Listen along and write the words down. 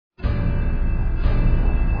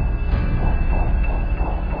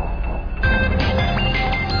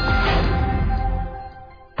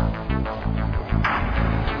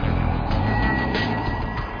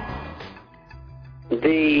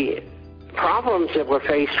problems that we're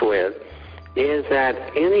faced with is that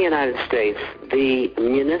in the United States, the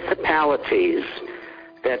municipalities,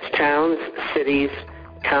 that's towns, cities,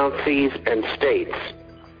 counties, and states,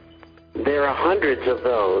 there are hundreds of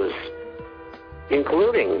those,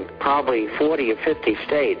 including probably 40 or 50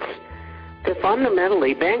 states, they're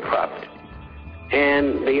fundamentally bankrupt.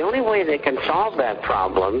 And the only way they can solve that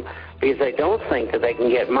problem, because they don't think that they can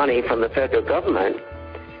get money from the federal government,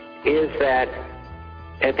 is that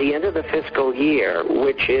at the end of the fiscal year,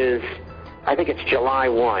 which is, I think it's July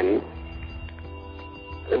 1,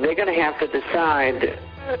 they're going to have to decide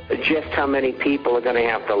just how many people are going to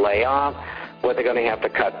have to lay off, what they're going to have to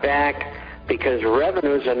cut back, because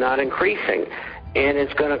revenues are not increasing. And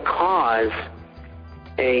it's going to cause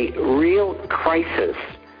a real crisis,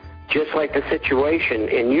 just like the situation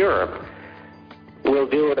in Europe will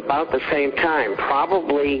do at about the same time.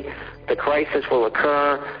 Probably the crisis will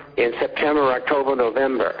occur in September, October,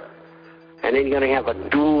 November. And then you're going to have a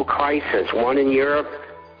dual crisis, one in Europe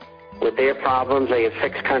with their problems. They have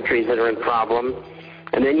 6 countries that are in problem.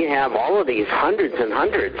 And then you have all of these hundreds and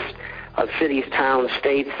hundreds of cities, towns,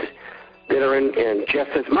 states that are in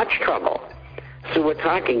just as much trouble. So we're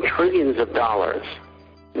talking trillions of dollars.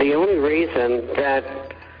 The only reason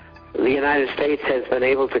that the United States has been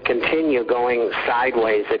able to continue going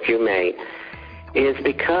sideways, if you may, is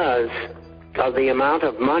because of the amount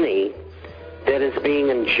of money that is being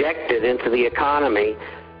injected into the economy,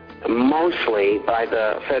 mostly by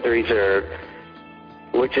the Federal Reserve,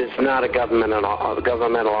 which is not a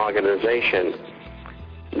governmental organization.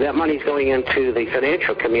 That money is going into the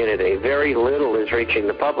financial community. Very little is reaching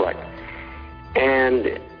the public.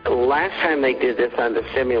 And last time they did this under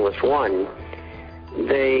Stimulus 1,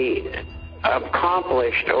 they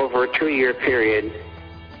accomplished over a 2-year period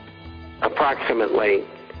approximately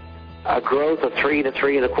a growth of 3 to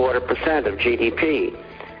 3.25% of GDP.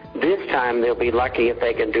 This time they'll be lucky if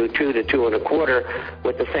they can do 2 to 2.25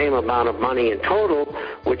 with the same amount of money in total,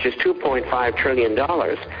 which is $2.5 trillion.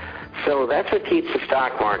 So that's what keeps the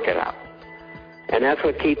stock market up, and that's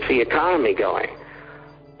what keeps the economy going.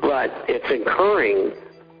 But it's incurring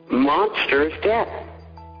monstrous debt.